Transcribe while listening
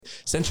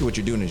essentially what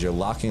you're doing is you're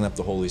locking up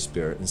the Holy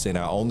Spirit and saying,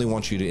 I only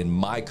want you to, in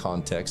my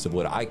context of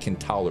what I can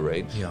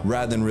tolerate,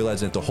 rather than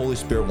realizing that the Holy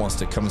Spirit wants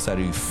to come inside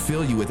of you,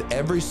 fill you with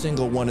every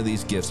single one of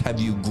these gifts, have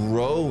you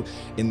grow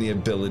in the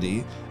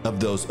ability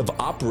of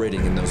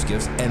operating in those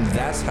gifts. And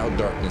that's how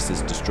darkness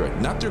is destroyed.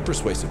 Not through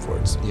persuasive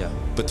words,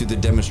 but through the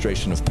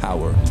demonstration of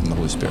power from the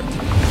Holy Spirit.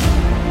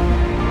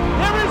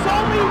 There is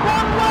only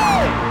one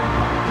way.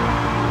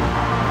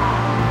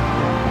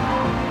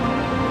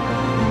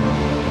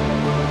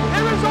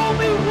 There is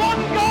only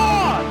one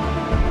God.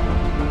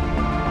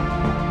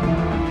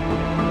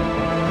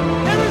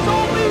 There is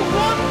only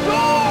one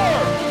door,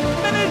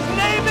 and his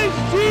name is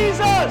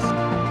Jesus.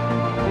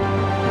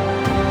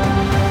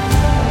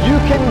 You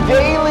can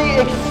daily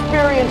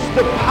experience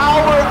the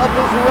power of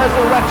his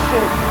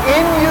resurrection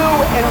in you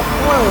and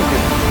through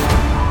you.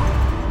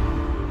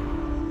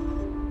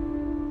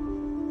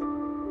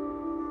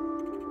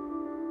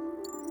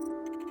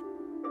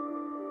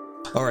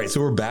 All right,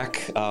 so we're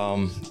back.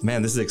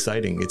 Man, this is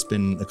exciting. It's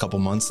been a couple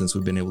months since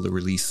we've been able to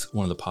release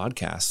one of the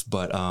podcasts,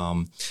 but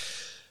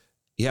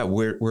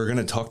we're going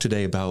to talk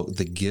today about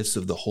the gifts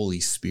of the Holy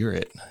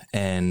Spirit,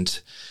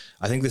 and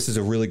I think this is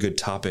a really good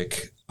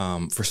topic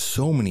for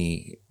so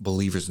many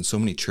believers in so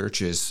many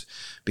churches,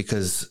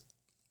 because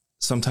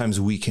sometimes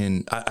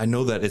I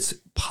know that it's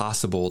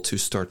possible to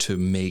start to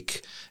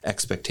make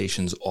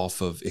expectations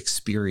off of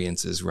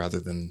experiences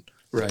rather than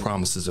the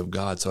promises of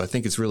God. So I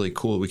think it's really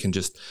cool. We're going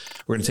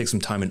to take some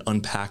time and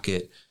unpack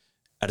it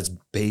at its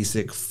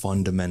basic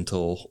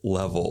fundamental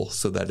level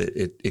so that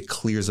it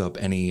clears up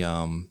any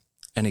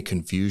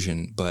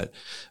confusion. But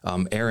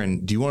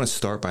Aaron, do you want to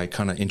start by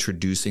kind of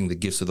introducing the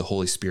gifts of the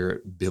Holy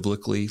Spirit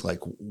biblically? Like,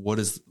 what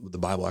does the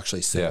Bible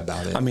actually say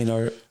about it? I mean,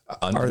 are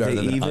they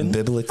even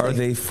biblically? Are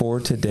they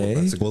for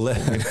today? Well,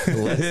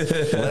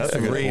 let's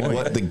read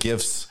what the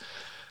gifts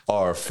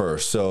are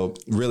first. So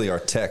really our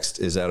text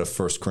is out of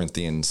 1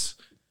 Corinthians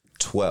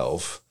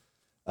 12,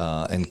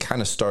 and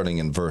kind of starting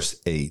in verse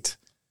 8.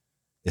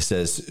 It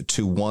says,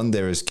 to one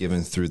there is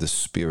given through the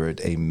Spirit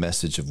a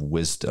message of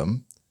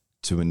wisdom,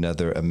 to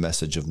another a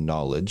message of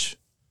knowledge,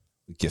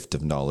 a gift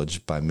of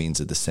knowledge by means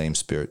of the same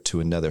Spirit, to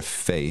another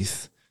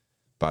faith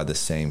by the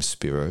same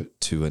Spirit,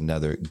 to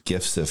another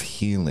gifts of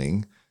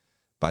healing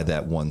by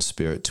that one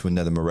Spirit, to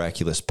another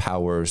miraculous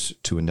powers,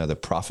 to another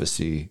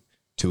prophecy,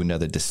 to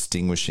another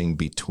distinguishing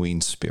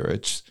between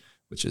spirits,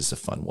 which is a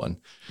fun one,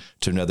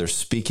 to another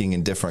speaking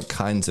in different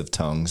kinds of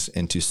tongues,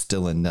 and to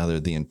still another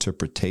the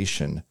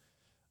interpretation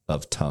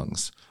of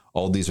tongues.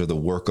 All these are the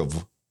work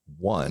of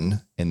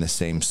one in the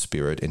same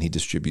Spirit, and he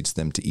distributes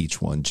them to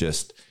each one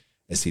just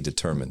as he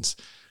determines.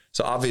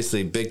 So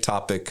obviously, big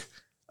topic.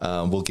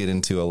 We'll get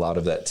into a lot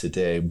of that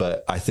today,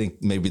 but I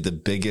think maybe the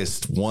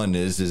biggest one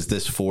is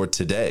this for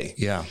today.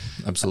 Yeah,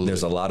 absolutely.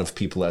 There's a lot of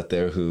people out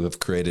there who have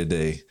created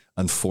a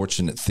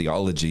unfortunate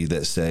theology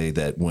that say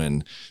that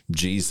when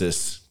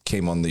Jesus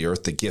came on the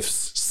earth, the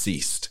gifts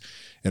ceased.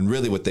 And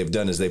really what they've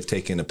done is they've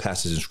taken a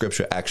passage in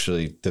scripture,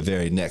 actually the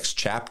very next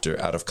chapter,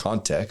 out of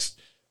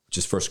context, which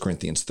is 1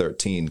 Corinthians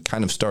 13,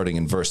 kind of starting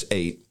in verse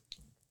 8.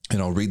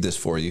 And I'll read this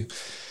for you. It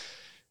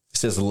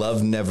says,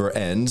 love never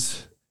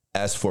ends.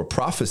 As for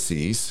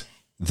prophecies,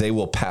 they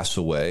will pass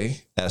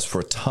away. As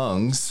for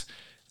tongues,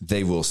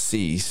 they will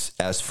cease.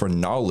 As for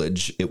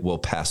knowledge, it will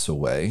pass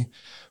away.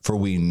 For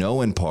we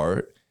know in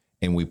part,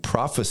 and we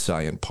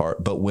prophesy in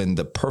part, but when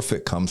the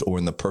perfect comes, or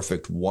when the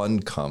perfect one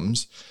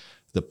comes,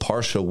 the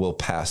partial will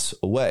pass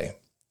away.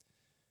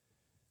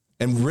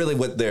 And really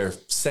what they're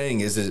saying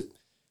is that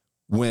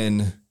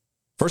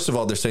first of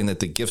all, they're saying that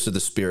the gifts of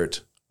the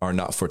Spirit are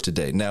not for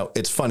today. Now,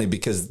 it's funny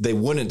because they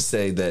wouldn't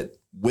say that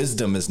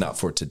wisdom is not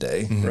for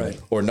today, right?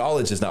 Or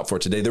knowledge is not for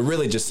today. They're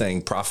really just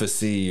saying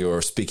prophecy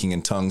or speaking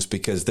in tongues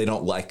because they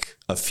don't like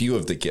a few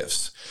of the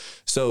gifts.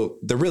 So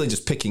they're really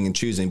just picking and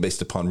choosing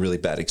based upon really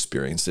bad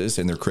experiences,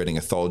 and they're creating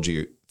a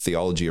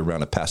theology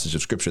around a passage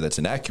of scripture that's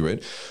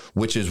inaccurate,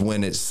 which is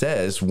when it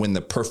says, when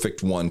the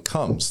perfect one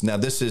comes. Now,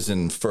 this is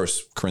in 1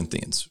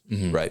 Corinthians,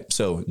 right?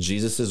 So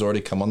Jesus has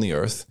already come on the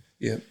earth.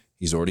 Yeah.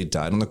 He's already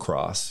died on the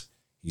cross.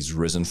 He's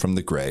risen from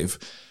the grave.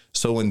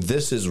 So when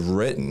this is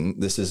written,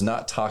 this is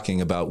not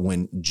talking about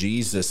when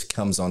Jesus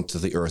comes onto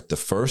the earth the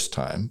first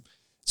time.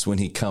 It's when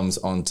he comes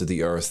onto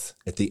the earth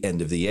at the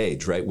end of the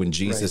age, right? When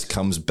Jesus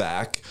comes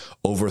back,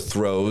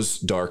 overthrows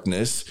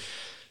darkness,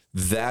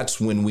 that's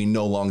when we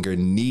no longer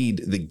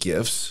need the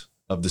gifts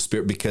of the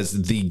Spirit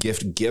because the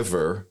gift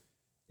giver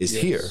is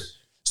here.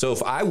 So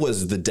if I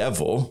was the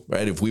devil,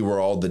 right? If we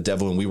were all the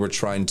devil and we were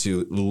trying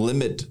to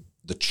limit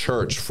the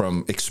church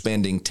from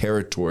expanding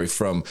territory,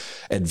 from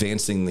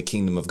advancing the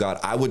kingdom of God,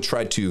 I would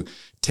try to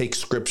take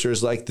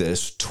scriptures like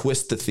this,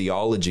 twist the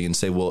theology and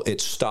say, well, it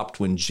stopped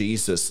when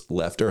Jesus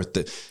left earth.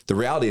 The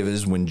reality of it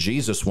is when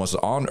Jesus was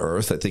on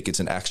earth, I think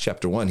it's in Acts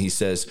chapter 1, he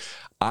says,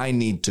 I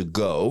need to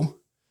go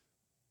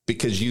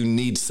because you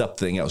need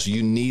something else.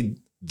 You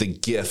need the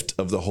gift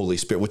of the Holy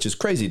Spirit, which is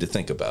crazy to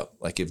think about.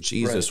 Like if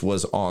Jesus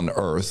was on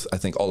earth, I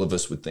think all of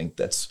us would think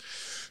that's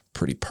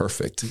pretty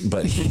perfect,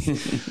 but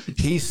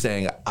he's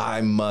saying,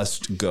 I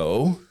must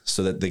go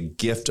so that the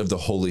gift of the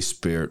Holy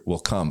Spirit will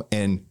come.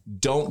 And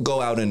don't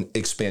go out and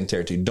expand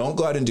territory. Don't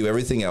go out and do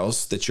everything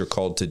else that you're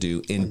called to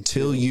do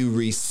until you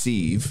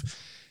receive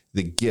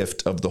the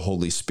gift of the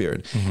Holy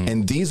Spirit. Mm-hmm.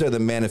 And these are the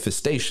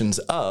manifestations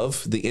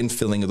of the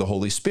infilling of the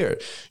Holy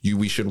Spirit.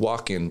 We should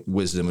walk in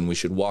wisdom, and we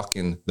should walk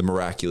in the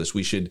miraculous.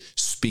 We should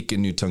speak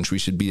in new tongues. We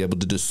should be able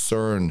to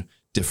discern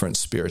different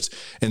spirits.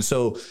 And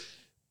so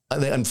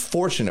the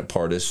unfortunate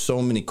part is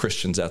so many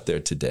Christians out there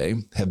today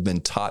have been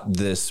taught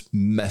this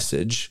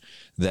message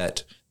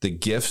that the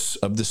gifts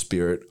of the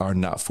Spirit are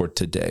not for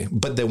today,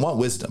 but they want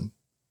wisdom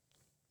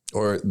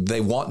or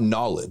they want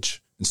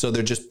knowledge. And so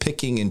they're just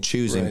picking and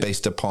choosing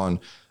based upon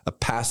a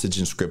passage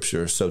in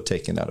Scripture so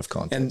taken out of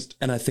context.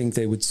 And I think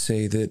they would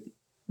say that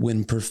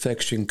when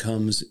perfection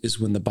comes is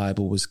when the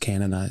Bible was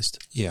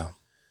canonized. Yeah.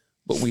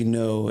 But we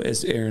know,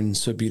 as Aaron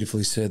so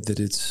beautifully said, that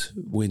it's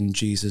when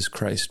Jesus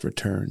Christ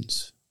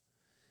returns.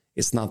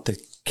 It's not the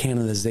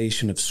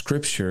canonization of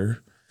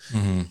Scripture.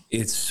 Mm-hmm.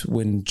 It's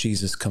when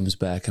Jesus comes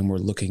back and we're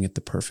looking at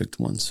the perfect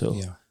one. So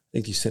I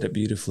think you said it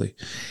beautifully.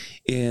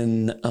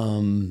 In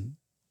 1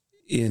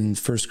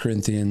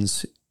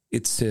 Corinthians,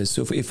 it says,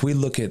 so if we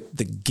look at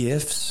the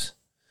gifts,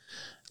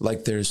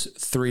 like there's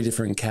 3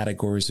 different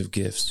categories of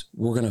gifts.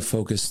 We're going to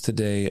focus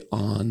today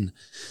on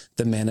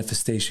the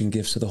manifestation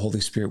gifts of the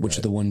Holy Spirit, which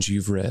are the ones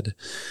you've read.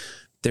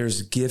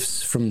 There's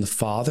gifts from the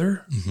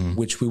Father,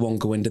 which we won't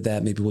go into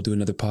that. Maybe we'll do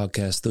another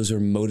podcast. Those are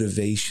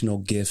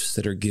motivational gifts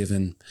that are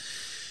given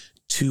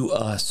to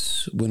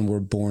us when we're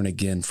born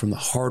again, from the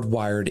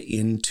hardwired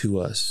into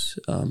us.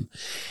 And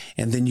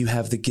then you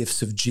have the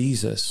gifts of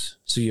Jesus.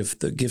 So you have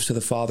the gifts of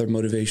the Father,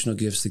 motivational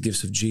gifts, the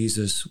gifts of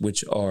Jesus,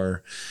 which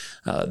are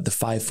the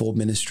fivefold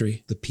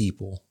ministry, the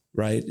people,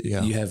 right?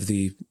 Yeah. You have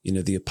the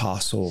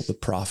apostle, the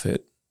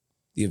prophet,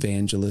 the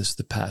evangelist,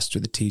 the pastor,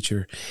 the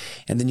teacher.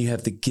 And then you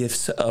have the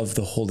gifts of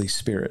the Holy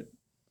Spirit,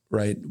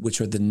 right?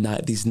 Which are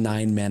these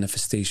 9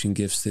 manifestation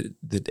gifts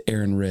that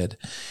Aaron read.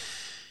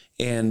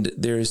 And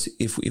there's,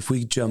 if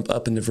we jump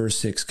up into verse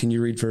 6, can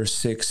you read verse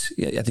 6?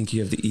 Yeah, I think you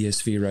have the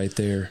ESV right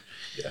there.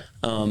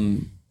 Yeah.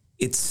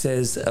 It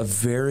says a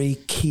very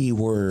key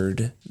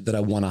word that I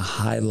want to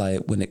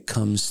highlight when it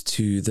comes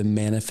to the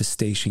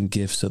manifestation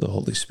gifts of the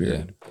Holy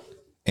Spirit. Yeah.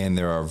 And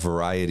there are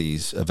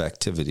varieties of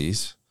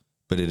activities,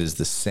 but it is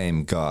the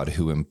same God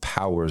who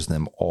empowers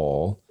them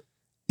all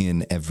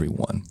in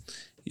everyone.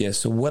 Yeah.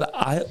 So what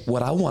I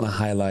want to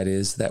highlight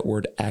is that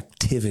word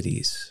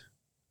activities,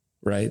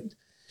 right?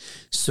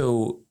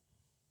 So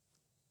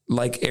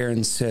like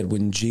Aaron said,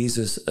 when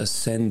Jesus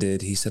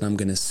ascended, he said, I'm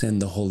going to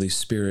send the Holy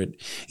Spirit.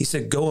 He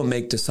said, go and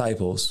make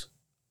disciples.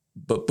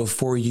 But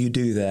before you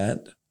do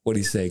that, what did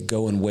he say?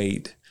 Go and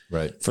wait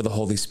for the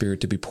Holy Spirit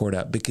to be poured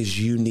out, because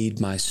you need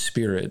my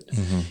Spirit.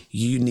 Mm-hmm.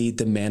 You need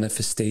the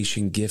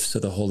manifestation gifts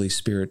of the Holy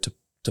Spirit to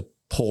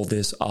pull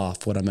this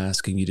off, what I'm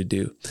asking you to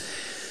do.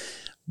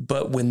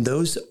 But when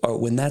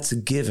that's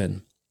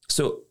given,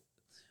 so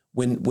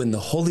when the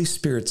Holy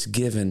Spirit's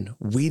given,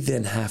 we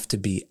then have to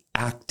be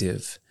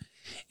active.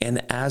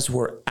 And as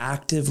we're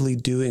actively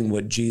doing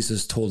what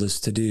Jesus told us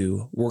to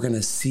do, we're going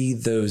to see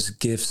those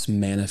gifts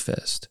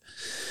manifest.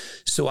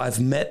 So I've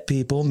met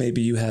people,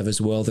 maybe you have as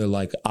well. They're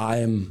like, I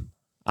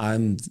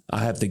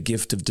have the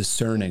gift of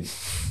discerning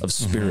of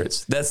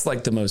spirits. Mm-hmm. That's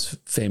like the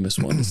most famous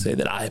one to say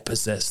that I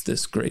possess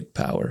this great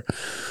power.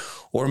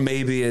 Or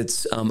maybe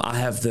it's, I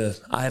have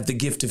the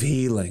gift of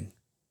healing.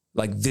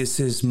 Like, this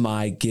is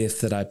my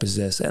gift that I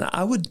possess. And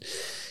I would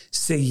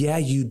say, yeah,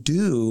 you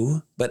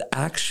do, but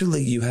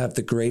actually you have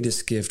the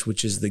greatest gift,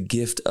 which is the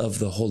gift of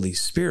the Holy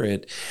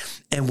Spirit.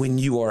 And when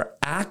you are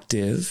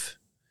active,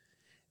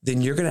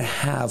 then you're going to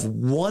have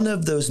one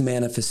of those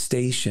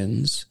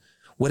manifestations,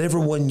 whatever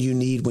one you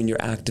need when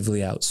you're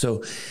actively out.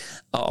 So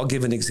I'll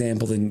give an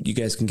example, and you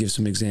guys can give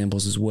some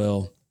examples as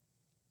well.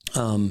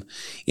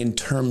 In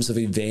terms of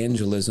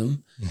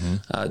evangelism,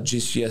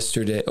 just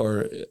yesterday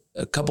or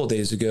a couple of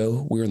days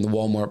ago, we were in the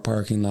Walmart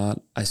parking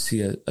lot. I see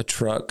a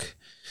truck,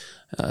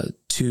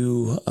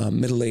 2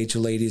 middle-aged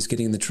ladies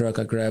getting in the truck.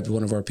 I grabbed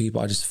one of our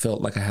people. I just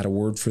felt like I had a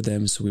word for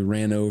them. So we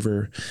ran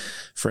over,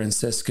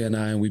 Francesca and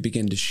I, and we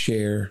began to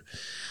share.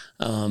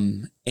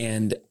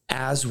 And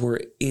as we're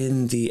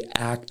in the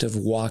act of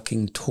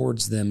walking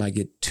towards them, I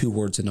get 2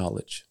 words of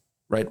knowledge,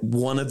 right?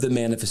 One of the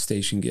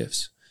manifestation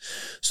gifts.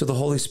 So the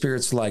Holy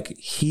Spirit's like,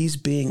 he's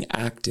being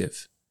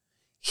active.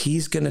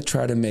 He's going to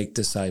try to make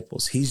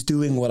disciples. He's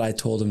doing what I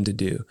told him to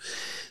do.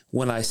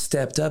 When I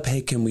stepped up,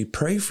 hey, can we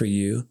pray for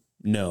you?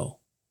 No.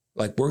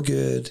 Like, we're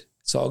good.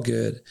 It's all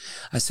good.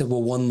 I said,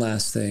 well, one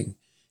last thing.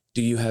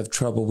 Do you have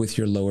trouble with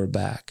your lower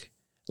back?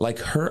 Like,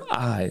 her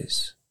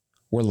eyes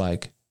were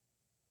like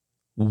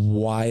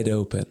wide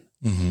open.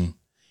 Mm-hmm.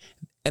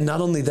 And not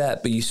only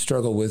that, but you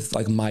struggle with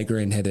like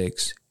migraine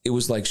headaches. It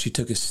was like she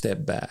took a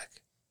step back.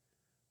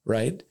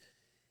 Right.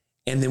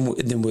 And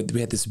then we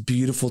had this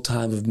beautiful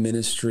time of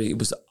ministry. It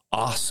was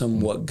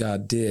awesome what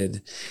God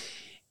did,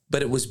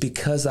 but it was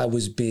because I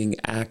was being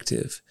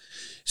active.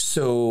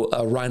 So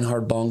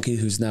Reinhard Bonnke,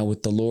 who's now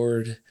with the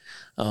Lord,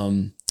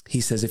 he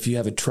says, if you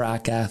have a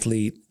track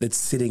athlete that's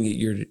sitting at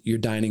your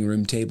dining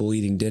room table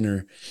eating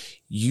dinner,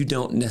 you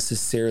don't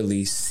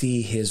necessarily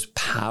see his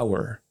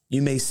power.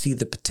 You may see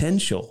the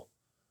potential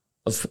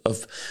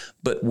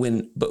but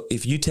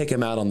if you take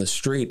him out on the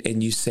street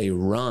and you say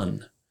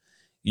run,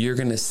 you're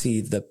going to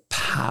see the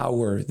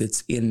power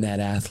that's in that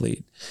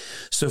athlete.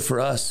 So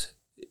for us,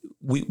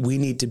 we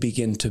need to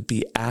begin to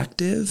be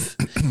active,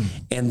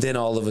 and then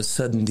all of a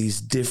sudden these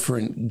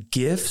different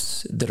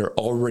gifts that are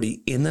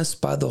already in us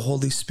by the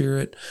Holy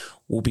Spirit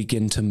will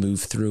begin to move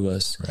through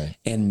us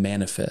and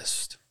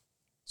manifest.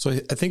 So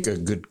I think a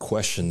good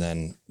question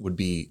then would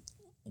be,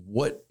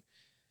 what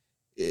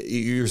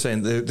you're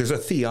saying, there's a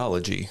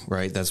theology,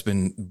 right, that's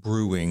been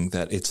brewing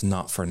that it's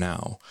not for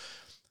now.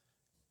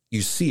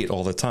 You see it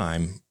all the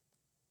time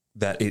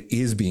that it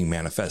is being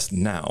manifest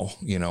now,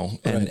 you know,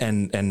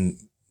 and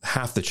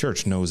half the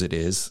church knows it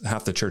is,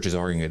 half the church is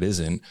arguing it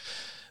isn't.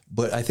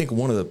 But I think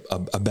one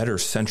of a better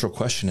central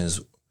question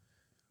is,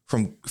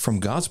 from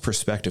God's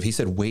perspective, he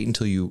said, wait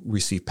until you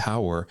receive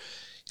power.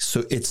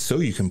 So it's so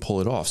you can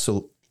pull it off.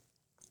 So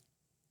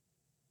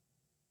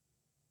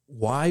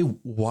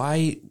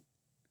why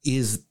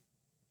is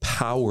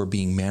power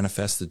being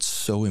manifested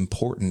so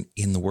important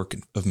in the work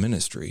of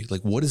ministry?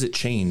 Like, what does it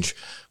change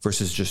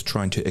versus just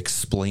trying to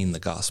explain the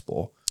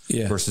gospel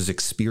versus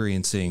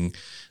experiencing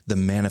the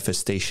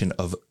manifestation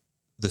of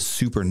the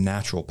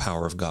supernatural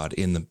power of God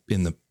in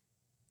the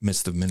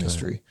midst of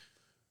ministry?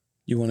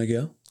 You want to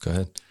go? Go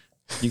ahead.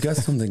 You got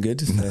something good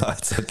to say. No,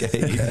 it's okay.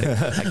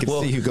 I can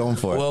see you going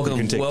for it.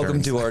 Welcome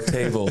to our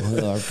table,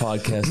 our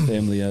podcast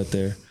family out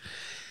there.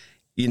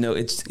 You know,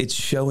 it's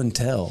show and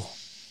tell,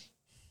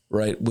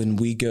 right? When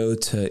we go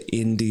to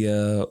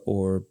India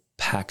or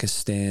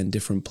Pakistan,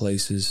 different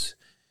places,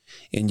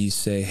 and you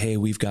say, hey,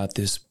 we've got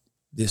this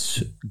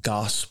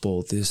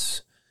gospel,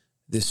 this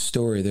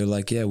story, they're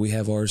like, yeah, we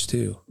have ours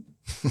too.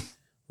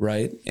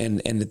 Right.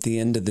 And at the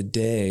end of the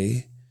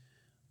day,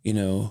 you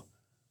know,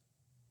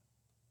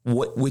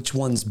 which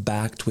one's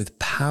backed with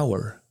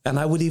power? And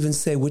I would even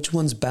say, which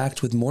one's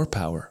backed with more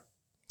power?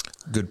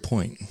 Good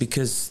point.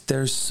 Because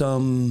there's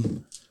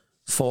some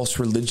false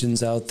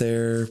religions out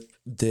there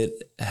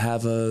that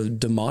have a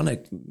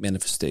demonic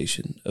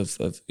manifestation of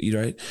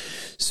right?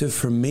 So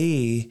for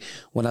me,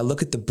 when I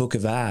look at the book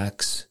of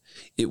Acts,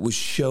 it was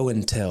show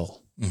and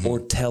tell, or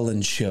tell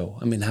and show.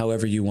 I mean,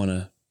 however you want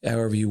to,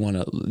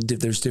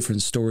 there's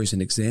different stories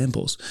and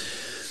examples.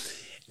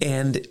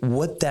 And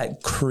what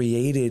that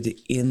created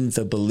in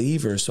the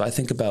believer. So I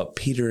think about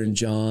Peter and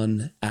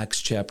John,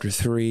 Acts chapter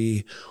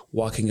 3,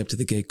 walking up to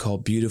the gate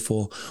called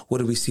Beautiful. What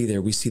do we see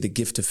there? We see the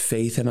gift of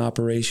faith in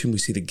operation. We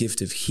see the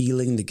gift of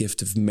healing, the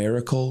gift of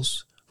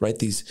miracles, right?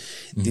 These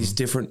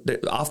different,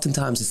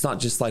 oftentimes it's not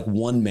just like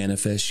one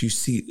manifest. You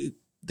see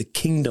the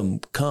kingdom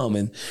come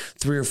and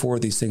 3 or 4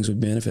 of these things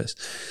would manifest.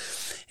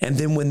 And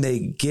then when they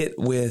get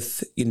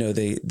with, you know,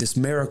 this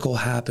miracle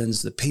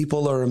happens, the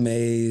people are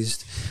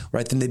amazed,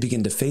 right? Then they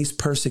begin to face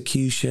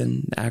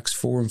persecution, Acts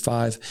 4 and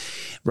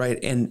 5,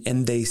 right?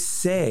 And they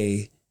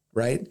say,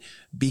 right,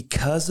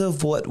 because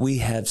of what we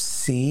have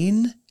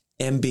seen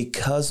and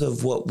because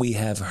of what we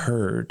have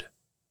heard,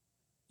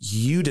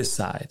 you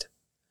decide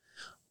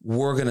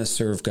we're going to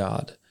serve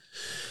God.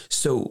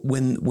 So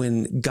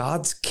when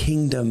God's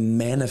kingdom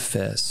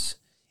manifests,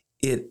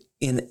 it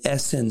in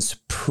essence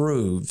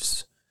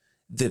proves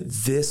that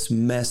this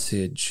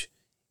message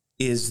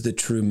is the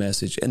true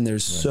message. And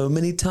there's so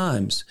many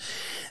times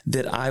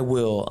that I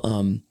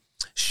will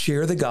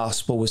share the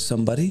gospel with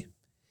somebody,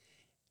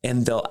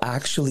 and they'll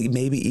actually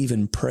maybe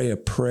even pray a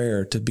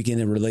prayer to begin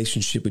a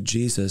relationship with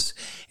Jesus.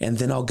 And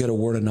then I'll get a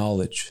word of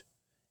knowledge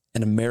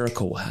and a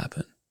miracle will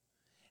happen.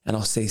 And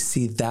I'll say,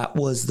 see, that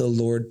was the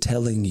Lord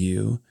telling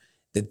you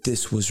that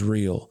this was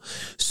real.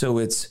 So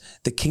it's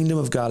the kingdom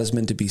of God is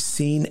meant to be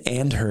seen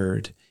and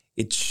heard.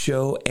 It's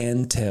show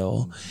and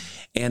tell.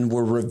 And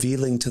we're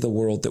revealing to the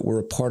world that we're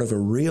a part of a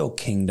real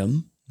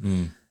kingdom,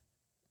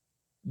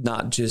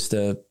 not just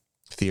a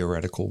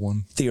theoretical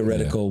one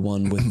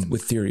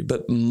with theory.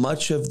 But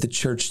much of the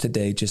church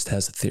today just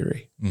has a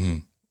theory.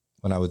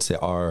 When I would say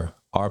our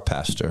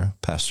pastor,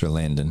 Pastor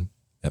Landon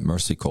at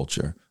Mercy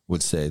Culture,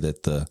 would say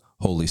that the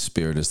Holy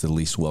Spirit is the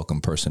least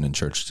welcome person in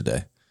church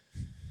today.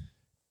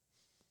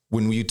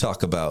 When you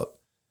talk about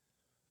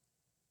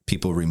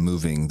people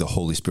removing the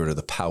Holy Spirit or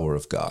the power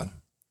of God,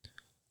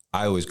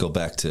 I always go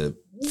back to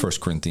 1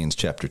 Corinthians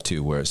chapter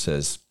 2, where it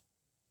says,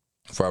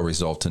 for I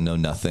resolved to know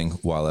nothing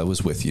while I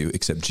was with you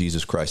except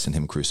Jesus Christ and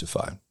him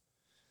crucified.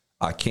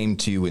 I came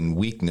to you in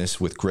weakness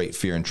with great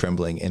fear and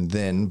trembling. And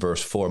then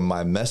verse 4,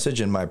 my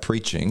message and my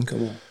preaching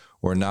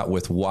were not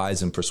with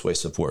wise and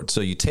persuasive words.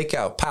 So you take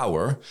out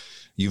power,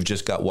 you've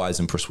just got wise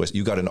and persuasive.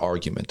 You got an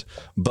argument,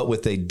 but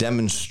with a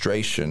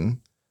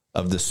demonstration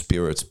of the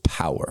Spirit's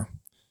power.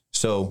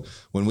 So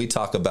when we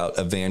talk about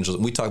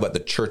evangelism, we talk about the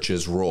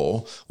church's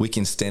role. We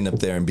can stand up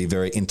there and be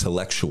very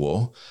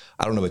intellectual.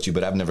 I don't know about you,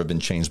 but I've never been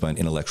changed by an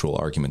intellectual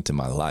argument in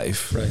my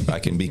life. Right. I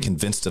can be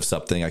convinced of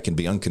something. I can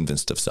be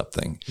unconvinced of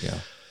something. Yeah.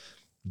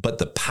 But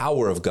the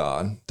power of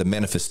God, the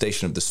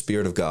manifestation of the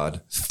Spirit of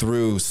God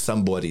through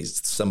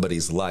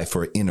somebody's life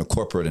or in a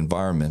corporate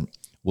environment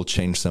will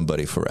change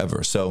somebody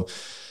forever. So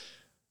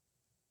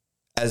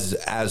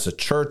as a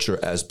church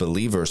or as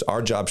believers,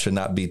 our job should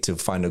not be to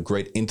find a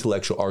great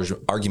intellectual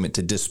argument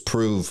to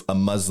disprove a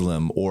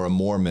Muslim or a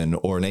Mormon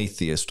or an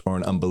atheist or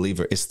an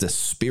unbeliever. It's the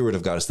Spirit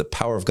of God. It's the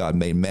power of God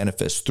made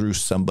manifest through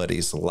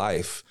somebody's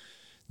life.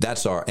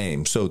 That's our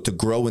aim. So to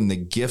grow in the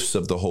gifts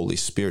of the Holy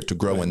Spirit, to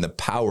grow in the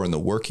power and the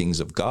workings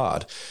of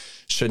God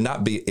should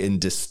not be in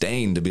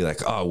disdain to be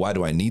like, oh, why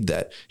do I need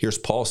that? Here's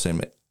Paul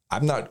saying,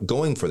 I'm not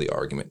going for the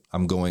argument.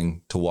 I'm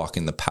going to walk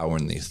in the power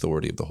and the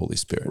authority of the Holy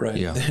Spirit. Right.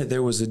 Yeah.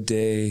 There was a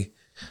day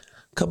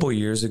a couple of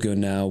years ago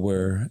now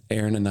where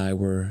Aaron and I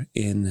were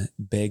in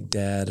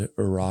Baghdad,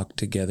 Iraq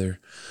together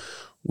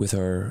with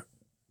our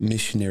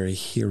missionary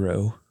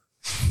hero.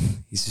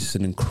 He's just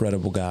an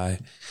incredible guy.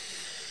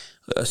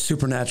 A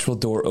supernatural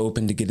door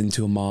opened to get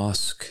into a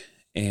mosque.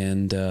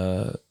 And,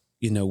 I'll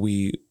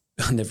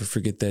never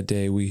forget that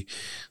day. We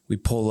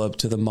pull up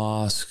to the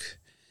mosque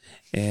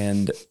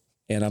and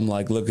I'm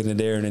like looking at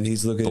Aaron and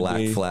he's looking Black at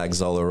me. Black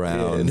flags all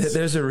around. Yeah,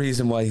 there's a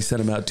reason why he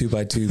sent him out 2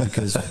 by 2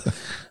 because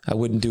I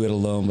wouldn't do it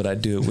alone, but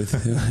I'd do it with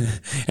him.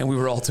 And we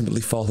were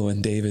ultimately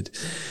following David.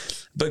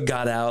 But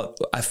got out,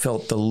 I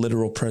felt the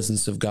literal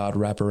presence of God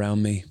wrap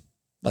around me,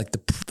 like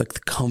the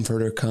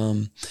comforter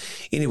come.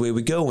 Anyway,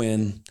 we go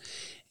in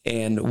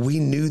and we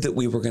knew that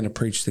we were going to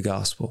preach the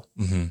gospel.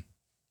 Mm-hmm.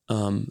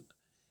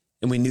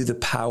 And we knew the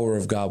power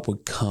of God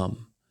would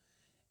come.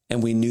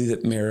 And we knew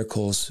that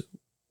miracles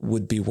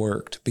would be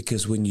worked,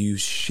 because when you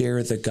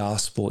share the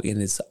gospel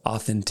in its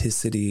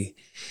authenticity,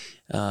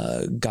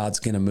 God's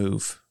going to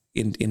move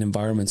in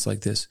environments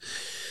like this.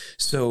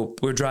 So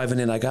we're driving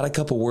in. I got a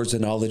couple words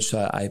of knowledge.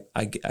 So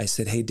I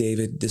said, "Hey,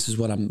 David, this is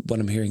what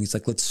I'm hearing." He's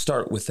like, "Let's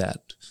start with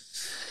that."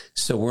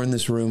 So we're in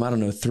this room,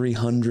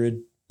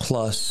 300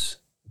 plus,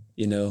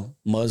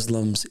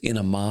 Muslims in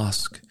a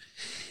mosque.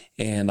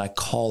 And I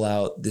call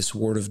out this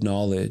word of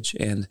knowledge,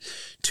 and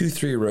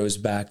 2-3 rows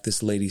back,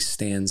 this lady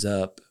stands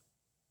up.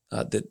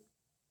 That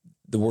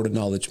the word of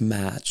knowledge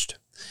matched.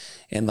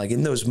 And like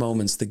in those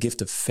moments, the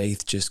gift of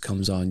faith just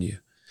comes on you.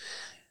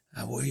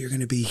 Well, you're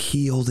going to be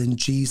healed in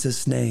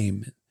Jesus'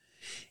 name.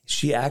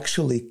 She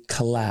actually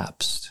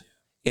collapsed.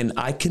 And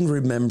I can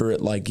remember it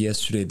like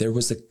yesterday. There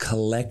was a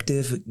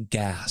collective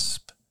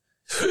gasp.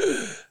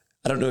 I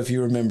don't know if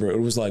you remember.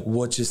 It was like,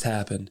 what just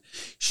happened?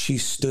 She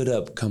stood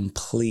up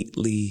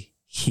completely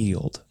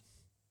healed.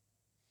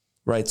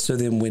 Right? So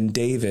then when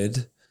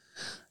David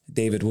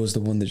was the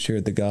one that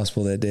shared the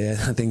gospel that day.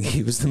 I think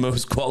he was the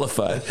most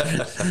qualified.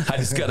 I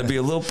just got to be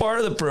a little part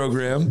of the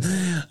program.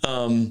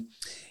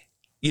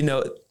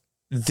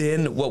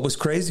 Then what was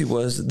crazy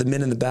was the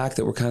men in the back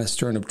that were kind of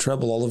stirring up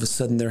trouble, all of a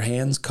sudden their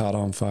hands caught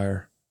on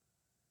fire.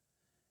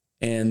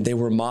 And they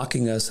were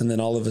mocking us. And then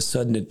all of a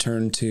sudden it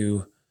turned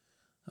to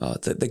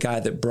the guy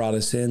that brought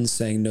us in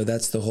saying, "No,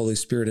 that's the Holy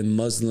Spirit." And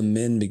Muslim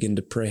men begin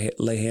to pray,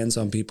 lay hands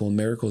on people, and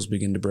miracles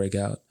begin to break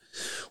out.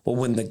 Well,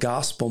 when the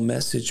gospel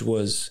message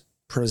was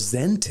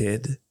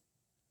presented,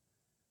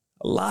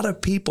 a lot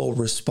of people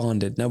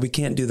responded. Now, we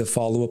can't do the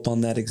follow-up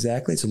on that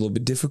exactly. It's a little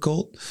bit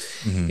difficult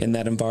in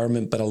that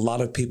environment, but a lot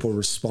of people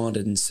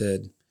responded and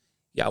said,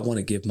 "Yeah, I want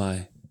to give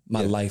my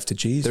life to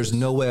Jesus." There's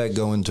no way I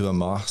go into a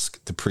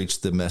mosque to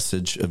preach the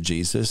message of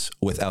Jesus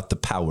without the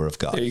power of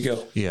God. There you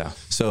go. Yeah.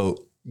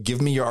 So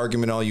give me your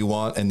argument all you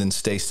want, and then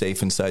stay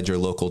safe inside your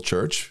local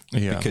church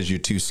because you're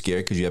too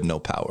scared because you have no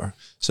power.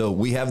 So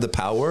we have the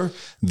power,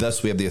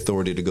 thus we have the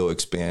authority to go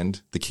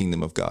expand the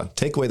kingdom of God.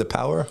 Take away the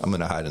power, I'm going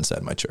to hide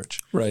inside my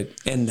church. Right.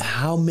 And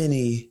how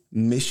many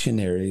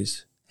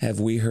missionaries have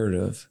we heard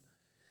of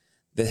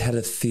that had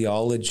a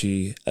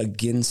theology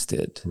against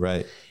it?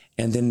 Right.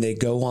 And then they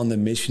go on the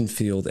mission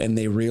field and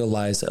they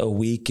realize a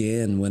week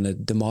in, when a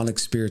demonic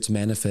spirit's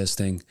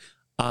manifesting,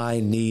 I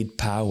need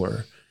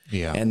power.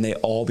 Yeah. And they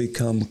all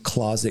become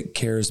closet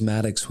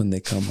charismatics when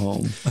they come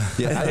home.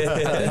 Yeah,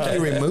 I think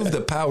you remove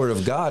the power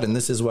of God, and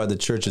this is why the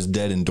church is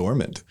dead and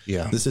dormant.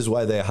 Yeah. This is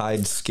why they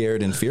hide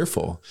scared and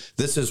fearful.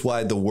 This is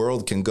why the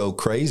world can go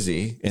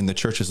crazy, and the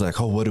church is like,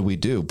 oh, what do we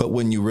do? But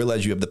when you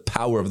realize you have the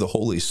power of the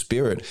Holy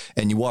Spirit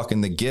and you walk in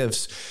the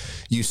gifts,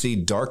 you see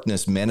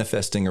darkness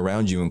manifesting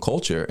around you in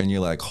culture, and you're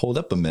like, hold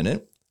up a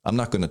minute. I'm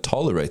not going to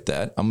tolerate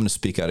that. I'm going to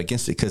speak out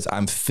against it because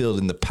I'm filled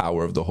in the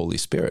power of the Holy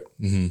Spirit.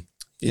 Mm-hmm.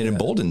 It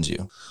emboldens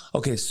you.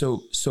 Okay, so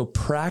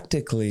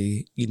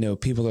practically,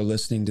 people are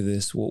listening to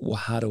this. Well,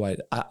 how do I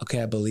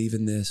believe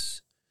in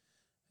this.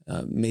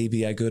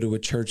 Maybe I go to a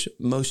church.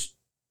 Most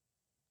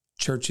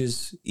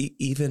churches,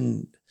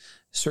 even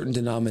certain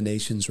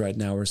denominations right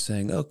now are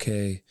saying,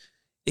 okay,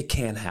 it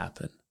can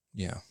happen.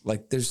 Yeah.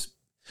 Like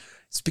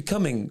it's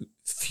becoming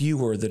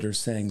fewer that are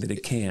saying that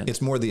it can.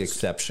 It's more the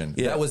exception.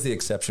 Yeah. That was the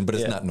exception, but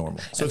it's not normal.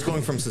 So it's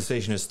going from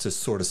cessationist to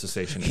sort of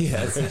cessationist.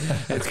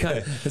 Yeah, it's kind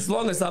of, as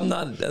long as I'm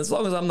not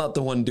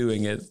the one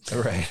doing it.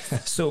 Right.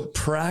 So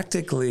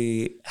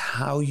practically,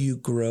 how you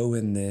grow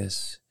in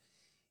this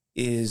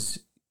is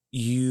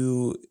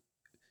you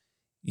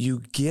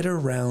get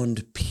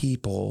around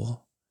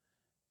people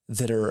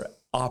that are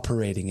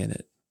operating in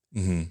it.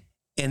 Mm-hmm.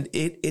 And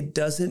it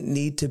doesn't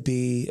need to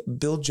be,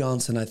 Bill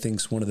Johnson, I think,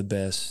 is one of the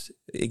best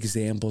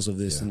examples of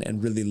this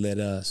and really led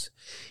us.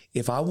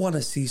 If I want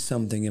to see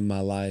something in my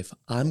life,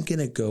 I'm going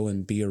to go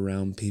and be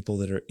around people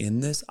that are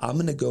in this. I'm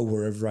going to go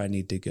wherever I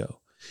need to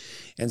go.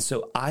 And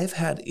so I've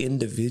had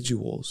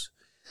individuals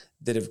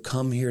that have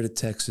come here to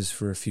Texas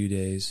for a few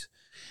days,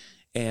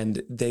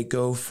 and they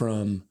go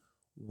from,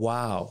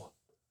 wow,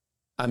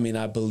 I mean,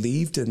 I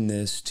believed in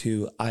this,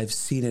 to I've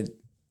seen it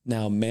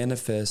now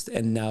manifest,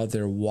 and now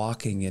they're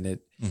walking in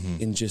it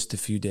in just a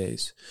few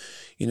days.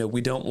 You know,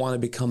 we don't want to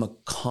become a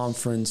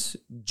conference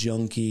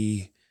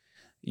junkie,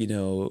 you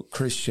know,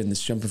 Christian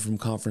that's jumping from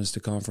conference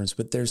to conference,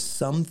 but there's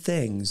some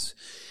things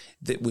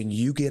that when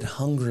you get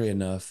hungry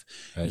enough,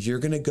 you're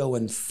going to go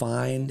and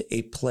find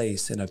a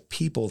place and a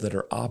people that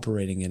are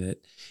operating in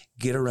it,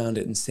 get around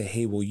it and say,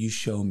 hey, will you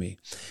show me?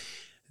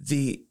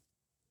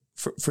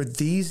 For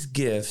these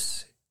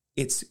gifts,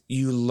 it's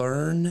you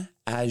learn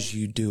as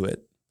you do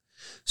it.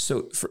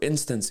 So for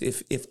instance,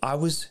 if I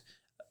was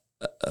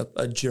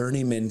a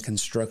journeyman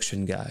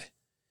construction guy,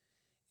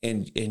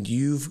 and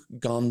you've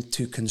gone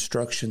to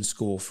construction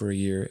school for a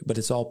year, but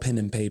it's all pen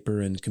and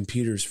paper and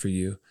computers for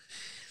you,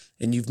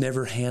 and you've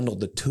never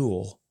handled a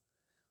tool,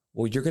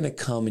 well, you're going to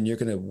come and you're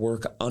going to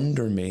work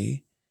under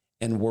me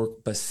and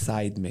work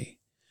beside me.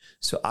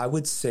 So I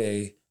would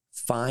say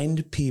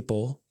find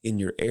people in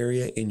your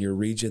area, in your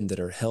region that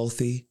are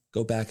healthy.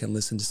 Go back and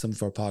listen to some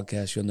of our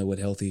podcasts. You'll know what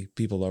healthy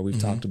people are.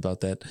 We've talked about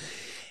that.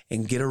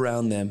 And get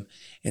around them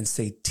and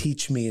say,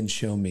 teach me and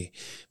show me.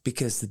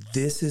 Because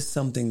this is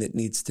something that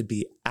needs to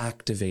be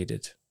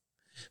activated.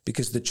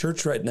 Because the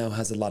church right now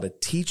has a lot of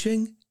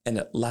teaching and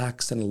it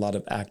lacks in a lot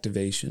of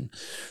activation.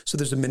 So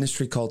there's a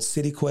ministry called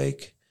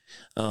CityQuake,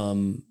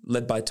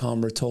 led by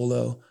Tom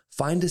Rotolo.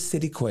 Find a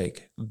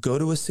CityQuake. Go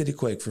to a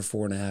CityQuake for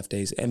 4.5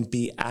 days and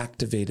be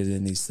activated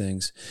in these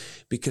things,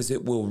 because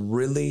it will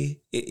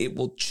really, it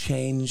will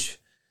change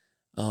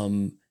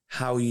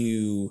how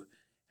you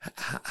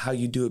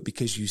do it,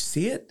 because you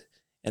see it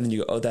and then you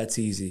go, oh, that's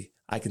easy.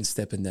 I can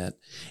step in that.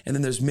 And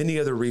then there's many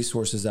other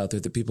resources out there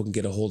that people can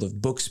get a hold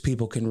of, books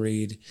people can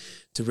read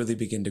to really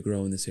begin to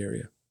grow in this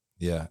area.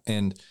 Yeah.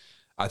 And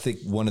I think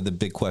one of the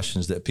big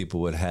questions that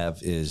people would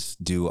have is,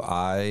 do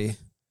I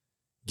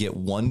get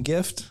one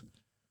gift,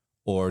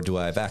 or do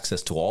I have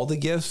access to all the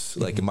gifts?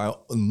 Like, am I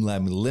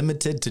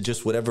limited to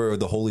just whatever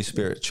the Holy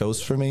Spirit chose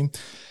for me?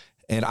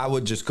 And I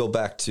would just go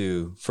back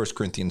to 1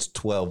 Corinthians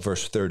 12,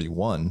 verse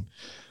 31,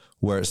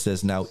 where it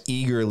says, now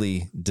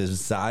eagerly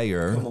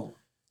desire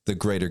the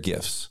greater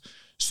gifts.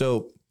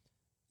 So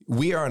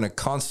we are in a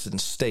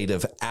constant state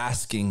of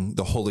asking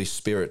the Holy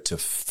Spirit to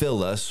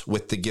fill us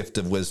with the gift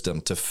of wisdom,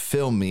 to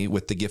fill me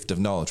with the gift of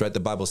knowledge, right? The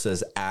Bible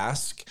says,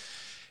 ask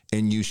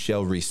and you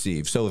shall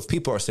receive. So if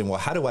people are saying, well,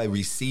 how do I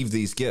receive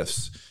these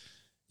gifts?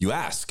 You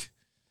ask,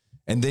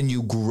 and then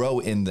you grow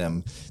in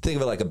them. Think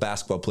of it like a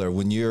basketball player.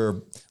 When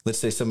you're, let's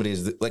say somebody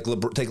is like,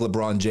 take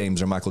LeBron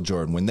James or Michael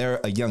Jordan. When they're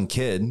a young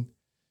kid,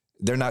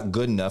 they're not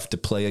good enough to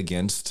play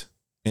against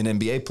an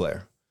NBA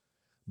player.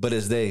 But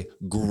as they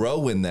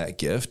grow in that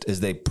gift, as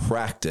they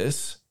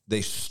practice,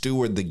 they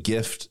steward the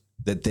gift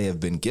that they have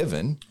been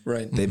given.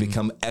 Right. They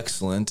become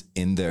excellent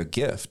in their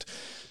gift.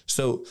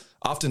 So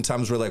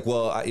oftentimes we're like,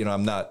 well,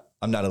 I'm not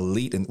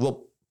elite, and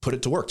well, put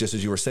it to work. Just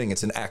as you were saying,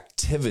 it's an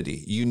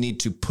activity. You need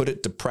to put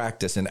it to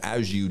practice. And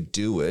as you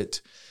do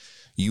it,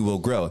 you will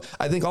grow.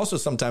 I think also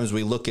sometimes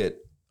we look at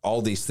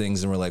all these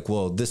things and we're like,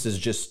 well, this is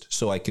just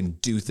so I can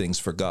do things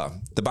for God.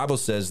 The Bible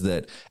says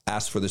that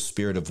ask for the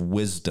spirit of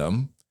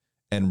wisdom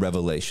and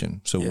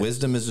revelation. So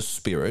wisdom is a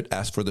spirit.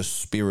 Ask for the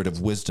spirit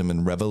of wisdom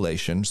and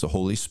revelation. It's the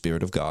Holy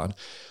Spirit of God.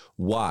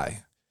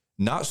 Why?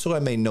 Not so I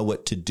may know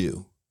what to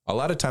do. A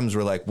lot of times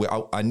we're like,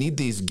 well, I need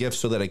these gifts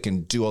so that I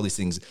can do all these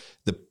things.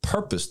 The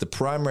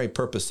primary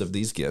purpose of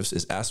these gifts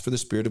is ask for the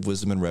spirit of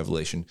wisdom and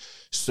revelation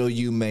so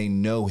you may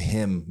know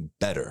him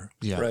better.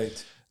 Yeah.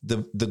 Right.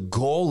 The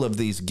goal of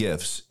these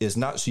gifts is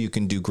not so you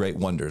can do great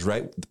wonders,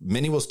 right?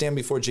 Many will stand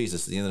before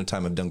Jesus at the end of the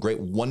time, have done great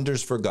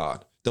wonders for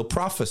God. They'll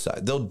prophesy.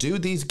 They'll do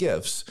these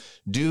gifts,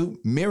 do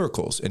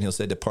miracles. And he'll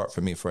say, depart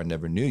from me, for I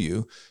never knew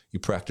you, you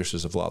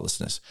practitioners of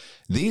lawlessness.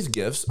 These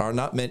gifts are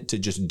not meant to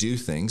just do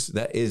things.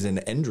 That is an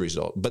end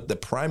result. But the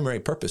primary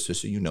purpose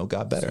is so you know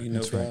God better. So you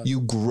know God.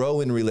 You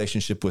grow in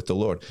relationship with the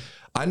Lord.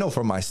 I know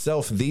for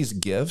myself, these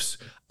gifts,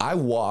 I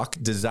walk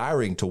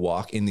desiring to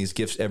walk in these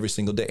gifts every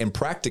single day. And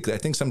practically, I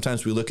think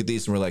sometimes we look at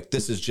these and we're like,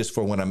 this is just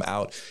for when I'm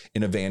out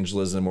in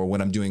evangelism or when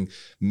I'm doing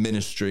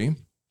ministry.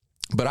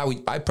 But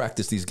I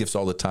practice these gifts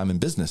all the time in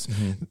business.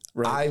 Mm-hmm.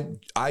 Right.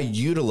 I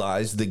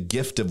utilize the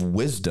gift of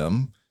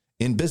wisdom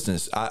in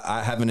business.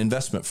 I have an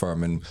investment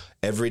firm, and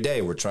every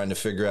day we're trying to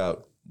figure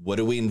out What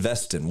do we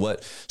invest in?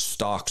 What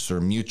stocks or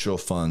mutual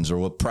funds or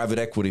what private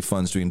equity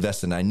funds do we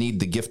invest in? I need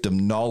the gift of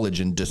knowledge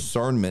and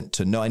discernment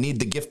to know. I need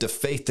the gift of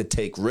faith to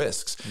take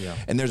risks. Yeah.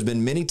 And there's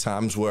been many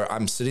times where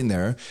I'm sitting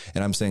there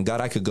and I'm saying,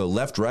 God, I could go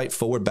left, right,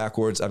 forward,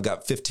 backwards. I've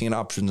got 15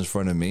 options in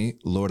front of me.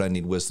 Lord, I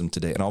need wisdom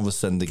today. And all of a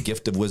sudden the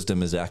gift of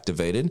wisdom is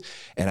activated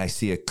and I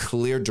see a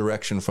clear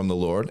direction from the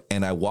Lord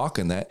and I walk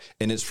in that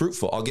and it's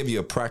fruitful. I'll give you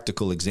a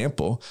practical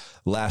example.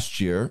 Last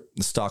year,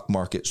 the stock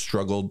market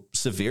struggled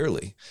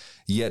severely.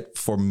 Yet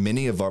for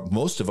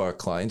most of our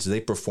clients, they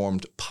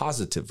performed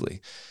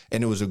positively.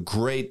 And it was a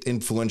great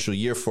influential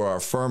year for our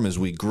firm as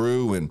we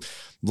grew and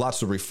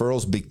lots of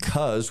referrals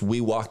because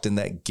we walked in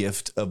that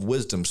gift of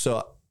wisdom.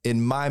 So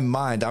in my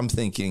mind, I'm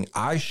thinking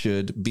I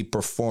should be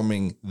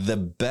performing the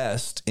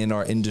best in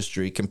our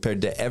industry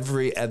compared to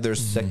every other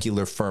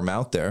secular firm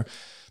out there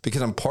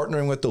because I'm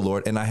partnering with the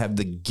Lord and I have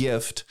the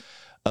gift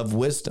of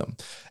wisdom.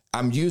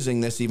 I'm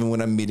using this even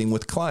when I'm meeting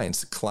with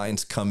clients.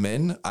 Clients come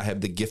in, I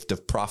have the gift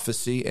of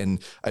prophecy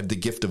and I have the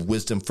gift of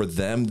wisdom for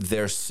them.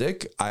 They're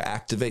sick. I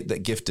activate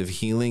that gift of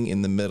healing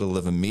in the middle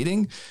of a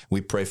meeting.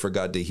 We pray for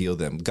God to heal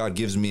them. God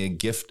gives me a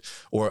gift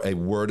or a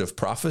word of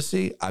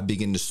prophecy. I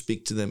begin to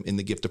speak to them in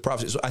the gift of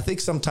prophecy. So I think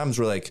sometimes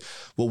we're like,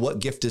 well, what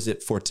gift is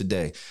it for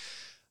today?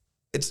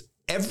 It's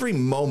every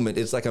moment.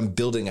 It's like I'm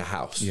building a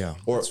house. Yeah,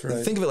 or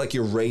think of it like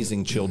you're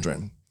raising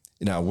children.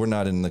 Now, we're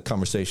not in the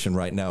conversation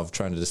right now of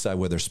trying to decide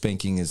whether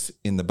spanking is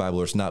in the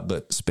Bible or it's not,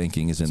 but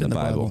spanking is in the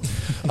Bible.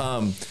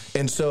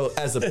 And so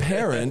as a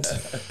parent,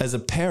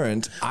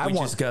 I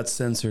just got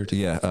censored.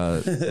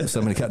 Yeah,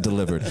 somebody got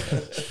delivered.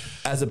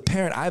 As a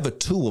parent, I have a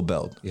tool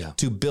belt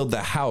to build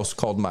the house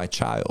called my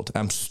child.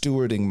 I'm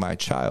stewarding my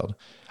child.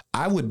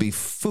 I would be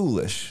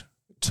foolish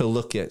to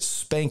look at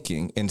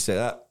spanking and say,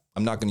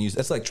 I'm not going to use,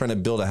 that's like trying to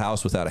build a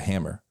house without a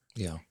hammer.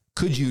 Yeah.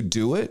 Could you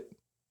do it?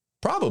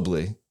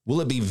 Probably. Will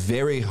it be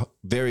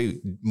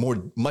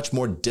much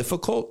more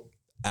difficult?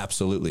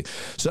 Absolutely.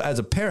 So as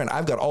a parent,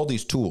 I've got all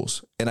these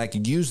tools and I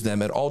can use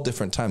them at all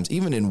different times.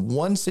 Even in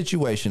one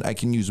situation, I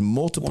can use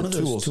multiple tools.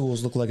 One of those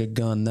tools looked like a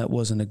gun. That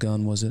wasn't a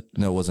gun, was it?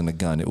 No, it wasn't a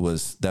gun. That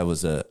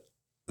was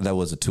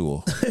a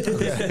tool.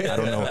 I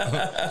don't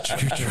know.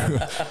 True.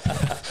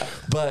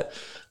 But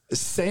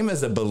same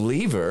as a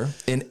believer,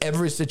 in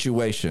every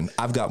situation,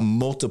 I've got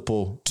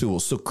multiple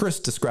tools. So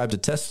Chris described a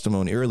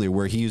testimony earlier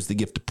where he used the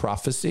gift of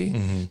prophecy,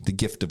 the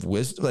gift of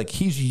wisdom. Like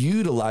he's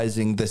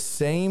utilizing the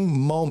same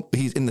moment.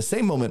 He's in the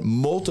same moment,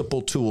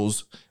 multiple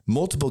tools,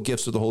 multiple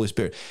gifts of the Holy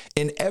Spirit.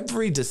 In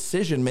every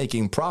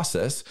decision-making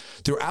process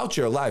throughout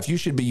your life, you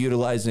should be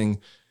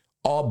utilizing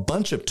a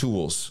bunch of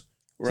tools.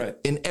 Right.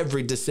 In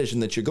every decision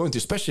that you're going through,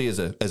 especially as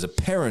a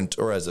parent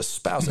or as a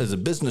spouse, as a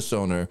business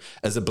owner,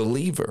 as a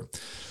believer.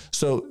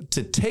 So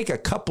to take a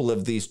couple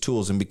of these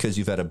tools and because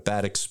you've had a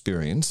bad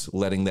experience,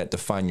 letting that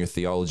define your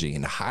theology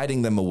and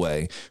hiding them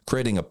away,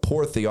 creating a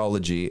poor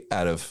theology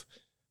out of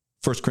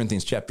 1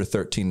 Corinthians chapter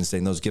 13 and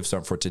saying those gifts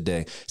aren't for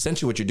today.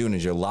 Essentially what you're doing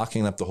is you're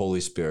locking up the Holy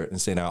Spirit and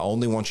saying, I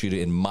only want you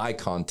to, in my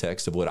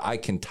context of what I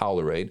can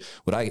tolerate,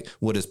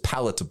 what is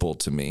palatable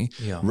to me,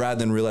 rather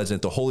than realizing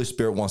that the Holy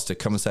Spirit wants to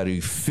come inside of you,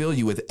 fill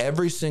you with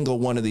every single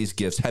one of these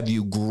gifts, have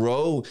you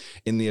grow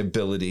in the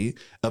ability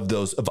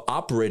of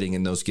operating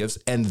in those gifts.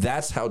 And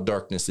that's how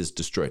darkness is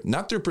destroyed,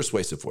 not through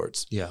persuasive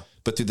words,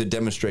 but through the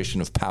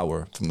demonstration of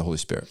power from the Holy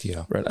Spirit.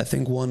 Yeah. Right. I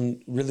think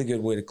one really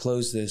good way to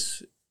close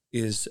this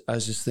is, I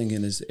was just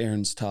thinking as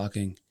Aaron's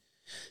talking,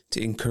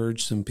 to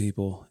encourage some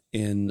people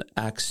in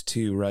Acts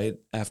 2, right?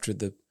 After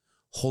the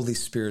Holy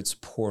Spirit's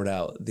poured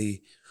out,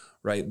 the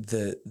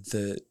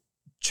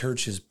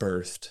church is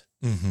birthed.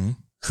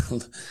 Mm-hmm.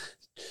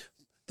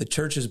 The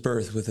church is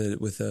birthed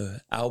with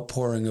a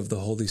outpouring of the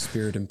Holy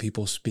Spirit and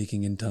people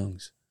speaking in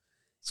tongues.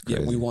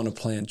 Yet we want to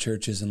plant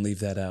churches and leave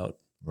that out.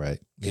 Right.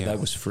 Yeah. That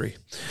was free.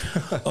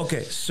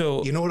 Okay.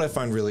 So, you know what I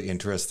find really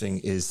interesting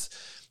is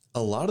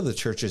a lot of the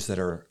churches that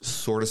are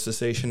sort of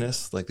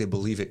cessationists, like they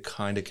believe it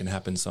kind of can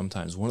happen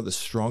sometimes. One of the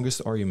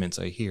strongest arguments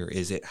I hear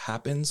is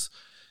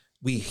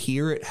we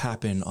hear it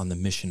happen on the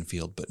mission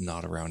field, but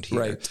not around here.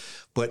 Right.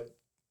 But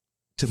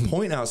to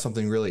point out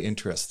something really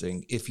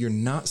interesting, if you're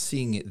not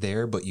seeing it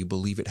there, but you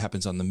believe it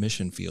happens on the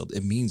mission field,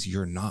 it means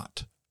you're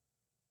not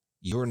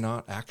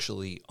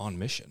actually on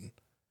mission.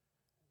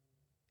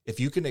 If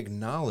you can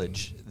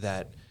acknowledge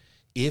that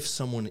if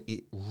someone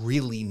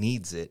really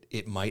needs it,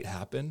 it might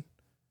happen,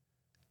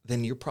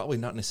 then you're probably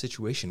not in a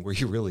situation where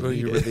you really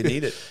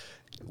need it.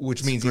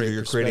 Which means either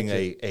you're creating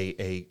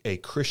a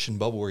Christian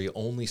bubble where you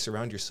only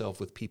surround yourself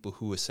with people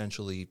who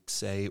essentially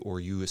say or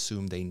you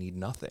assume they need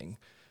nothing.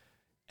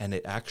 And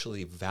it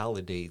actually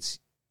validates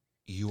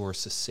your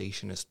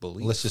cessationist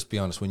belief. Let's just be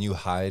honest. When you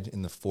hide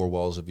in the four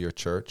walls of your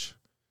church,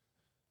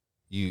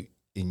 in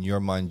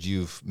your mind,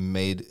 you've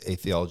made a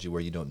theology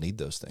where you don't need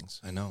those things.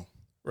 I know.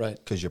 Right.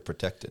 Because you're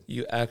protected.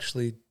 You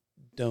actually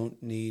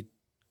don't need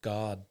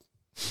God.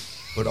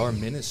 But our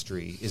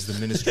ministry is the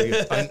ministry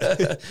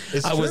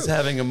of... I was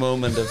having a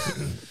moment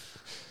of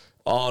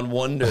awe and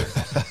wonder.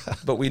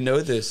 But we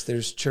know this.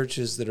 There's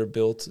churches that are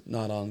built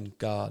not on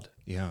God.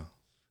 Yeah.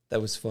 That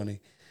was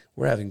funny.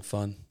 We're having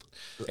fun.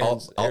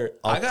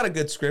 I got a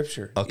good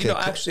scripture. Okay,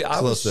 actually,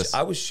 I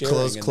was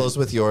sharing. Close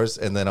with yours,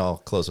 and then I'll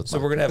close with So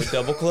mine. we're going to have a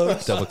double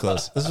close? Double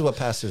close. This is what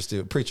pastors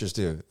do, preachers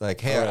do.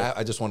 Like, hey, right.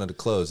 I just wanted to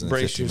close. And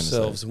Brace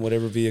yourselves in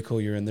whatever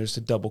vehicle you're in. There's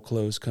a double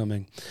close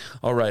coming.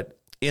 All right.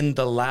 In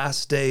the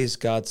last days,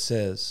 God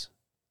says,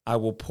 I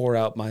will pour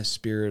out my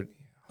spirit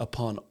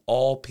upon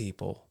all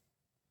people.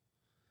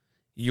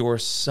 Your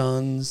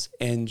sons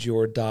and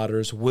your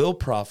daughters will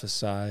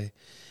prophesy.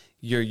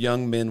 Your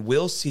young men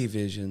will see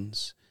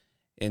visions,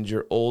 and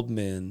your old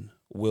men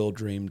will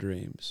dream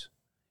dreams.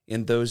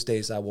 In those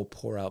days, I will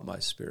pour out my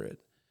spirit.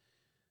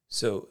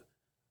 So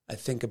I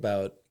think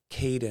about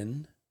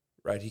Caden,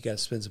 right? He got to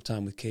spend some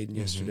time with Caden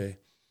yesterday.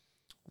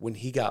 When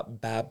he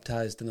got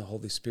baptized in the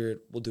Holy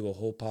Spirit, we'll do a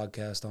whole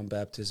podcast on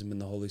baptism in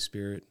the Holy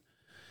Spirit.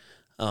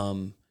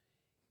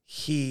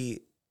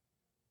 He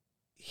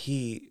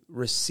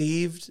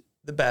received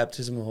the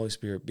baptism of the Holy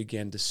Spirit,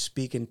 began to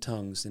speak in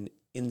tongues, and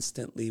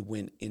instantly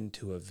went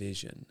into a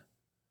vision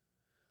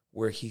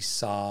where he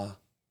saw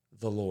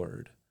the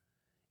Lord,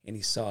 and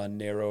he saw a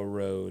narrow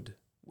road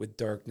with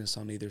darkness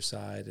on either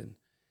side, and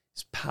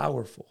it's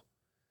powerful,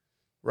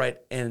 right?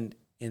 And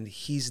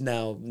he's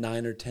now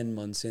 9 or 10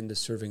 months into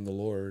serving the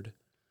Lord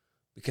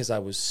because I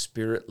was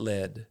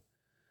Spirit-led.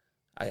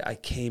 I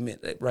came in,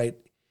 right?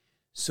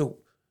 So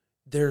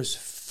there's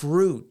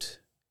fruit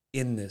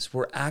in this.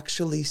 We're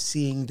actually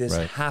seeing this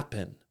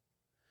happen.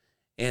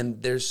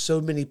 And there's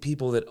so many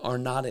people that are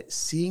not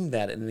seeing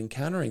that and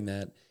encountering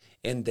that,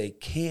 and they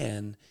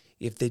can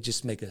if they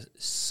just make a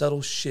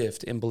subtle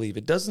shift and believe.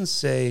 It doesn't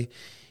say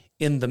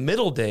in the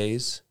middle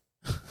days,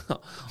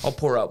 I'll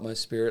pour out my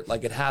spirit,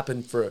 like it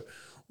happened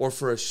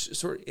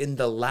in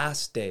the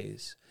last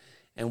days.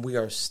 And we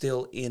are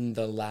still in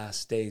the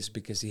last days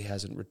because he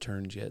hasn't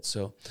returned yet.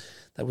 So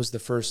that was the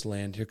first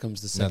land. Here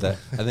comes the second.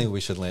 I think we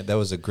should land. That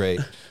was a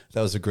great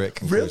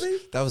conclusion. Really?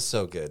 That was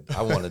so good.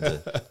 I wanted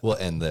to, we'll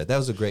end there. That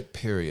was a great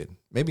period.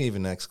 Maybe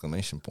even an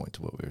exclamation point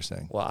to what we were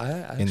saying. Well, I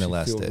actually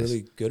feel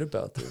really good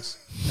about this.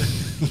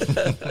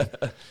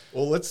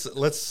 Well,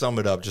 let's sum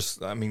it up.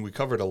 We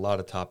covered a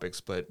lot of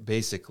topics, but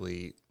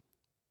basically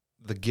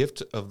the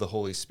gift of the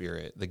Holy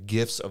Spirit, the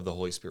gifts of the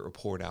Holy Spirit were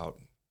poured out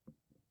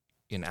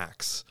in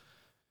Acts.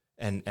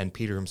 And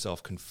Peter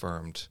himself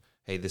confirmed,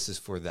 hey, this is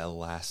for the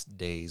last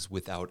days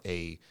without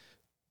a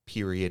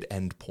period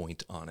end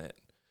point on it.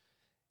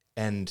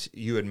 And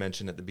you had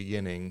mentioned at the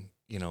beginning,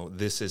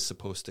 this is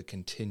supposed to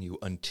continue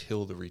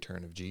until the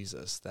return of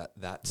Jesus.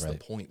 That's the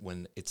point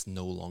when it's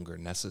no longer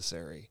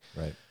necessary.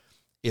 Right.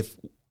 If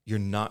you're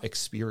not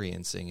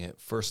experiencing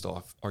it, first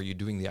off, are you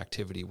doing the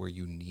activity where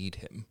you need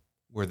him,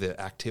 where the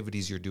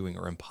activities you're doing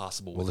are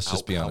impossible without let's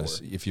just be power?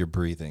 honest. If you're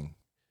breathing,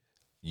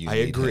 I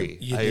agree.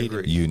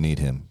 You need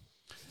him.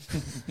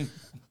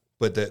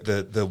 But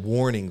the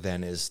warning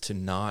then is to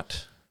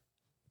not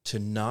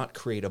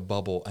create a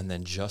bubble and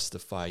then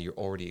justify your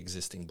already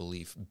existing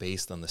belief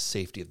based on the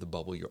safety of the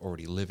bubble you're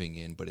already living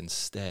in, but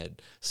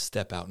instead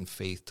step out in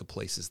faith to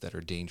places that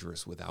are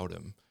dangerous without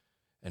him.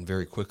 And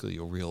very quickly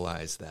you'll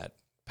realize that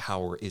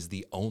power is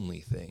the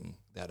only thing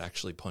that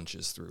actually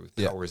punches through.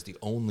 Power is the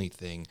only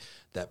thing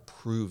that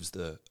proves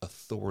the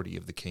authority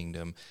of the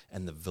kingdom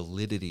and the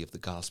validity of the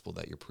gospel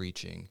that you're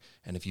preaching.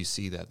 And if you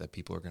see that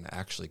people are going to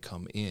actually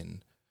come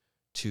in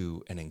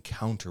to an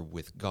encounter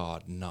with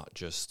God, not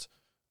just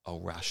a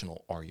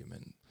rational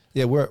argument.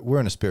 Yeah, we're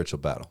in a spiritual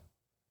battle,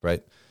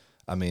 right?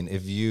 I mean,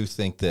 if you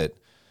think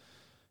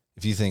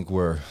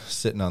we're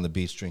sitting on the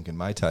beach drinking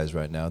Mai Tais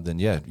right now, then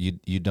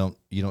you don't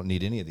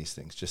need any of these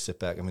things. Just sit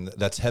back. I mean,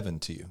 that's heaven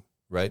to you,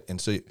 right? And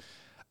so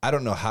I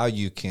don't know how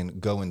you can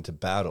go into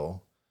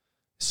battle,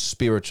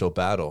 spiritual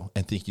battle,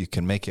 and think you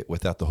can make it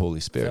without the Holy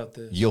Spirit.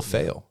 You'll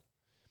fail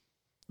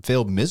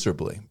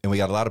miserably. And we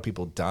got a lot of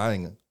people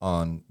dying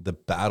on the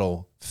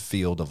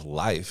battlefield of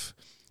life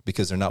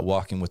because they're not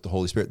walking with the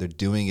Holy Spirit. They're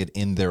doing it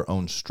in their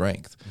own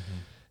strength. Mm-hmm.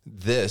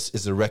 This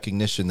is a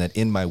recognition that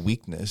in my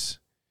weakness,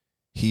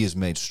 he is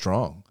made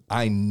strong.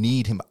 I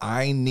need him.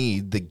 I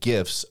need the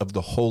gifts of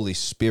the Holy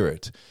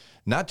Spirit,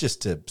 not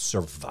just to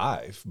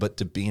survive, but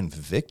to be in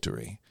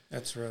victory.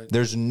 That's right.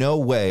 There's no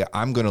way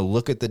I'm going to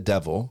look at the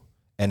devil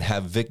and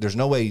have victory. There's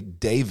no way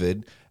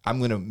I'm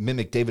going to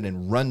mimic David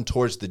and run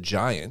towards the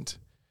giant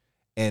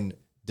and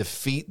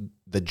defeat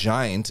the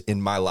giant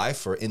in my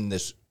life or in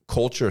this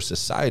culture or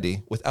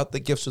society without the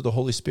gifts of the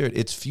Holy Spirit.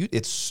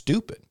 It's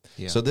stupid.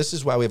 Yeah. So this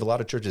is why we have a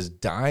lot of churches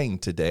dying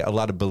today, a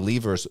lot of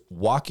believers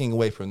walking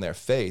away from their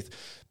faith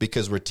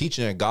because we're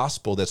teaching a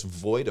gospel that's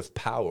void of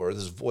power,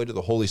 that's void of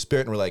the Holy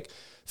Spirit, and we're like,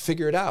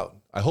 figure it out.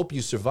 I hope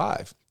you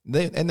survive.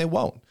 And they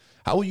won't.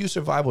 How will you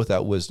survive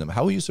without wisdom?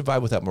 How will you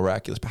survive without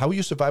miraculous? How will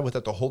you survive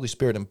without the Holy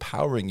Spirit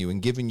empowering you and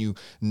giving you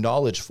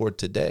knowledge for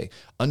today,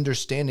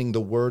 understanding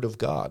the Word of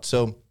God?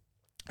 So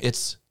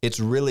it's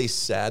really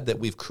sad that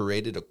we've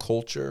created a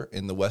culture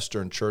in the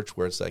Western church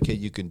where it's like, hey,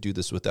 you can do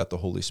this without the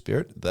Holy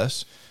Spirit.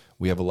 Thus,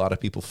 we have a lot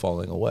of people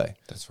falling away.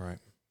 That's right.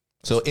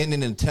 So in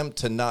an attempt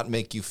to not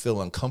make you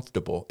feel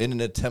uncomfortable, in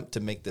an attempt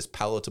to make this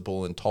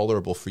palatable and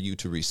tolerable for you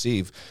to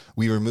receive,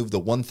 we remove the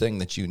one thing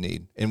that you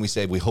need. And we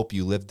say, we hope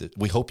you lived it.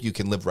 We hope you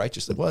can live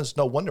righteously. Well, it's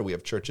no wonder we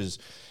have churches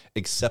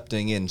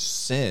accepting in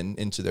sin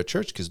into their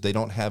church, because they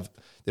don't have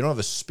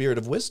a spirit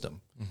of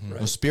wisdom,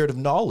 a spirit of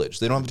knowledge.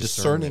 They don't have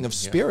discerning of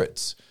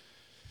spirits.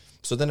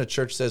 So then a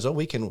church says, oh,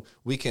 we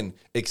can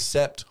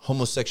accept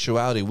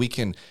homosexuality. We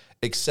can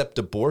accept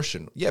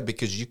abortion. Yeah,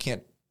 because you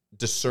can't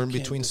discern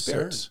between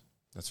spirits.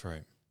 That's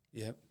right.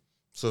 Yep.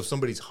 So if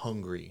somebody's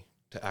hungry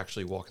to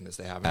actually walk in this,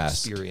 they haven't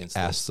experienced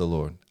this. Ask the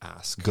Lord.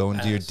 Go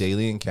into your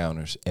daily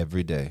encounters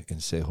every day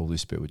and say, Holy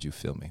Spirit, would you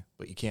fill me?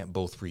 But you can't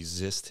both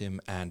resist him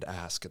and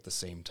ask at the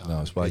same time. No,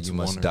 that's why you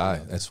must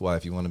die. That's why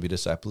if you want to be a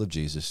disciple of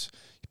Jesus,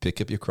 you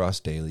pick up your cross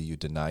daily, you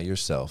deny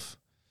yourself,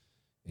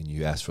 and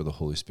you ask for the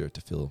Holy Spirit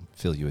to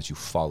fill you as you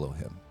follow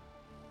him.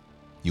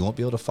 You won't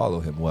be able to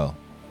follow him well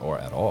or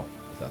at all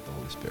without the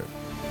Holy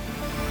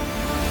Spirit.